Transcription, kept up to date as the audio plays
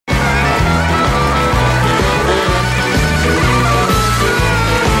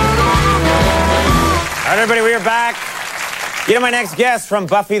Everybody, we are back. You know, my next guest from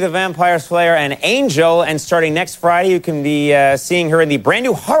Buffy the Vampire Slayer, an angel, and starting next Friday, you can be seeing her in the brand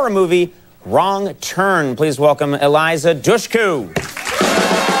new horror movie, Wrong Turn. Please welcome Eliza Dushku.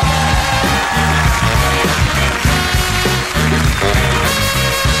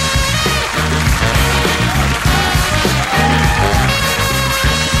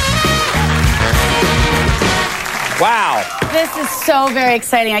 Wow. This is so very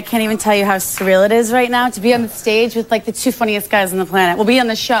exciting. I can't even tell you how surreal it is right now to be on the stage with like the two funniest guys on the planet. We'll be on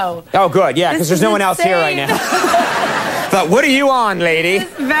the show. Oh, good, yeah, because there's no one else here right now. But what are you on, lady?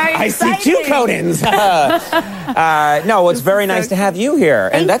 This is very I exciting. see two Conans. No, it's very nice to have you here.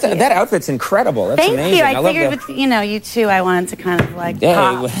 And that outfit's incredible. That's Thank amazing. you. I love figured with, you two, I wanted to kind of like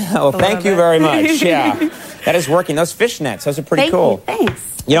pop well, thank you very much. Yeah, that is working. Those fishnets, those are pretty cool.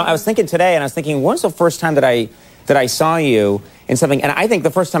 Thanks. You know, I was thinking today, and I was thinking, when's the first time that I saw you in something? And I think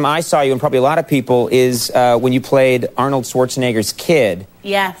the first time I saw you, and probably a lot of people, is when you played Arnold Schwarzenegger's kid.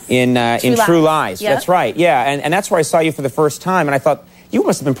 Yes. In True Lies. Yep. That's right. Yeah, and that's where I saw you for the first time, and I thought you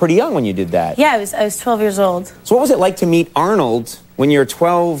must have been pretty young when you did that. Yeah, I was 12 years old. So what was it like to meet Arnold when you're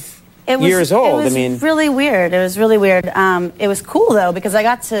 12 years old? It was really weird. It was really weird. It was cool, though, because I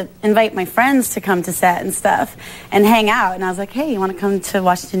got to invite my friends to come to set and stuff and hang out. And I was like, hey, you want to come to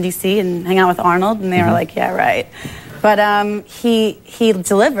Washington, D.C. and hang out with Arnold? And they were like, yeah, right. But he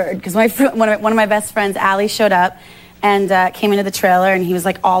delivered, because one of my best friends, Allie, showed up and came into the trailer, and he was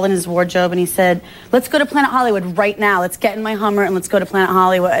like all in his wardrobe, and he said, let's go to Planet Hollywood right now. Let's get in my Hummer and let's go to Planet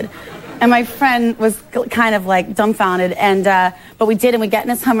Hollywood. And my friend was kind of like dumbfounded, but we did, and we get in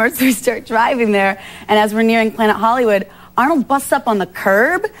his Hummer, so we start driving there, and as we're nearing Planet Hollywood, Arnold busts up on the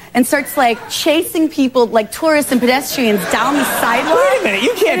curb and starts like chasing people, like tourists and pedestrians, down the sidewalk. Wait a minute,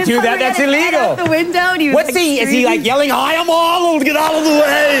 you can't do that. That's illegal. Out the window, and he was What's he? Is he like yelling, "I am Arnold, get out of the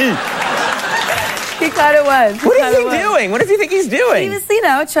way"? He kind of was. What is he doing? What does he think he's doing? He was,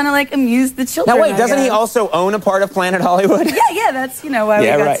 trying to like amuse the children. Now wait, doesn't he also own a part of Planet Hollywood? Yeah, that's why we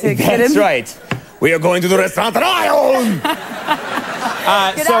got to get him. That's right. We are going to the restaurant that I own.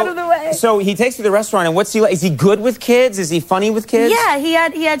 Get out of the way. So he takes you to the restaurant, and what's he like? Is he good with kids? Is he funny with kids? Yeah, he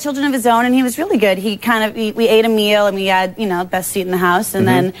had children of his own, and he was really good. He we ate a meal, and we had best seat in the house, and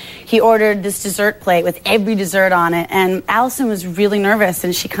then he ordered this dessert plate with every dessert on it. And Allison was really nervous,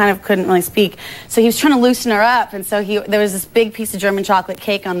 and she kind of couldn't really speak, so he was trying to loosen her up. And so there was this big piece of German chocolate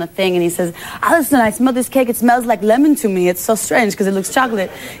cake on the thing, and he says, "Allison, I smell this cake. It smells like lemon to me. It's so strange because it looks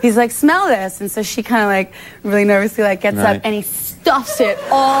chocolate." He's like, "Smell this," and so she kind of like really nervously like gets up, and he stuffs it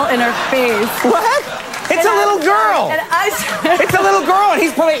all in her face. What? It's a little girl. It's a little girl, and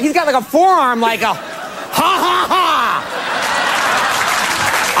he's got like a forearm like a ha ha ha.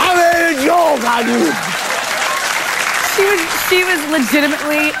 I made a joke on you. She was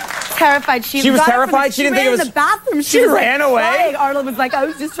legitimately terrified. She was terrified. She didn't think it was. In the bathroom. She ran away. Crying. Arnold was like, "I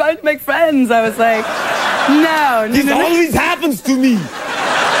was just trying to make friends." I was like, "No." This always happens to me.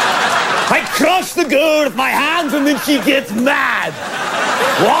 I crush the girl with my hands, and then she gets mad.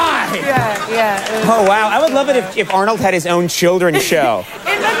 Why? Yeah. Oh, wow. I would love it if Arnold had his own children's show.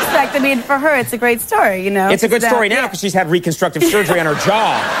 In retrospect, I mean, for her, it's a great story, It's a good story now because she's had reconstructive surgery on her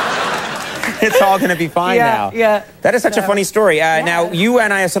jaw. It's all going to be fine now. Yeah. That is such a funny story. Now, you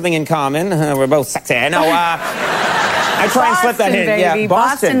and I have something in common. We're both sexy. I know. I try and slip that in. Baby. Yeah,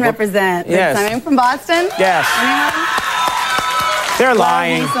 Boston represent. Yes. I'm from Boston. Yes. Anyone? They're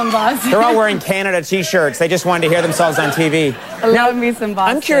lying. Love me some Boston. They're all wearing Canada T-shirts. They just wanted to hear themselves on TV. Love me some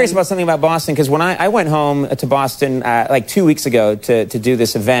Boston. I'm curious about something about Boston, because when I went home to Boston like 2 weeks ago to do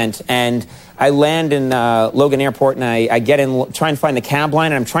this event, and I land in Logan Airport, and I get in, try and find the cab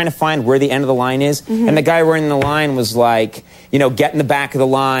line, and I'm trying to find where the end of the line is, and the guy running the line was like, get in the back of the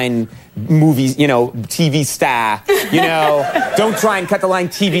line, movies, TV star, don't try and cut the line,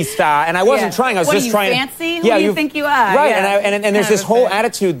 TV star. And I wasn't trying, I was just trying. Fancy? Who do you think you are? Right, and there's this whole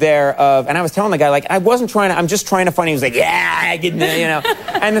attitude there of, and I was telling the guy, like, I wasn't trying to, I'm just trying to find. He was like, yeah, I get,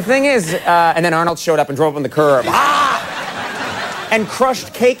 And the thing is, and then Arnold showed up and drove on the curb, and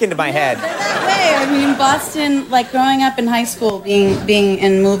crushed cake into my head. That way, I mean, Boston, like growing up in high school, being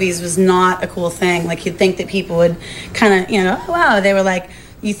in movies was not a cool thing. Like, you'd think that people would kind of, oh, wow, they were like,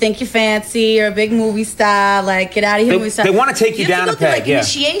 you think you're fancy, you're a big movie star, like, get out of here, movie star. They want to take you down a peg,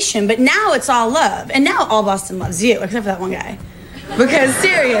 initiation, but now it's all love. And now all Boston loves you, except for that one guy. Because,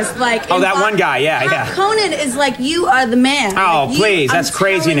 serious, like... Oh, that one guy, yeah. Conan is like, you are the man. Oh, like, please, that's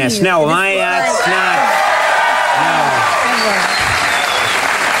craziness. No, that's not...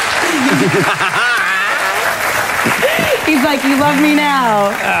 He's like, you love me now.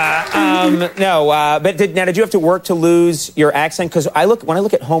 No, but did you have to work to lose your accent? Because when I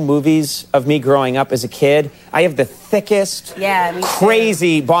look at home movies of me growing up as a kid, I have the thickest,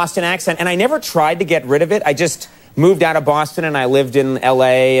 crazy Boston accent, and I never tried to get rid of it. I just moved out of Boston, and I lived in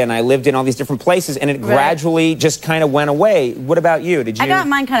L.A., and I lived in all these different places, and it gradually just kind of went away. What about you? Did you? I got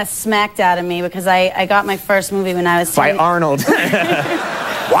mine kind of smacked out of me because I got my first movie when I was 10. By Arnold.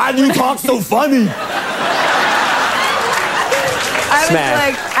 Why do you talk so funny?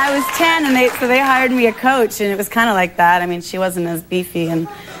 I was 10, and so they hired me a coach, and it was kind of like that. I mean, she wasn't as beefy and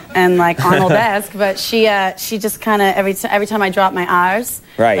like Arnold-esque, but she just kind of every time I drop my R's,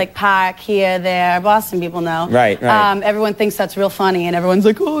 like park, here, there, Boston people know. Right. Everyone thinks that's real funny, and everyone's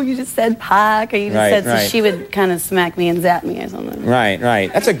like, oh, you just said park, or you just said, so she would kind of smack me and zap me or something.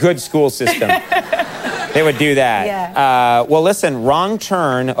 Right. That's a good school system. They would do that. Yeah. Well, listen, Wrong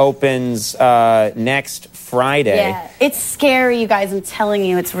Turn opens next Friday. Yeah, it's scary, you guys. I'm telling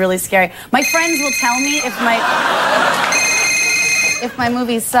you, it's really scary. My friends will tell me if my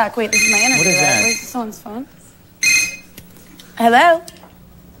movies suck. Wait, this is my interview. What is that? Wait, someone's phone. Hello?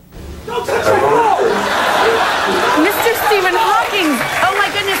 Don't touch my phone! Mr. Stephen Hawking. Oh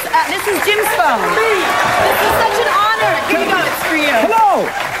my goodness, this is Jim's phone. This is such an honor. Here you go, it's for you. Hello!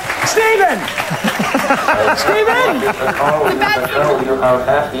 Stephen! Stephen! The bad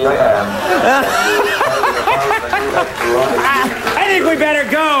I think we better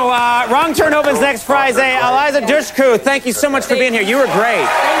go. Wrong Turn opens next Friday. Eliza Dushku, thank you so much for being here. You were great.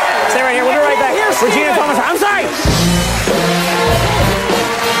 Stay right here. We'll be right back. Regina Thomas. I'm sorry.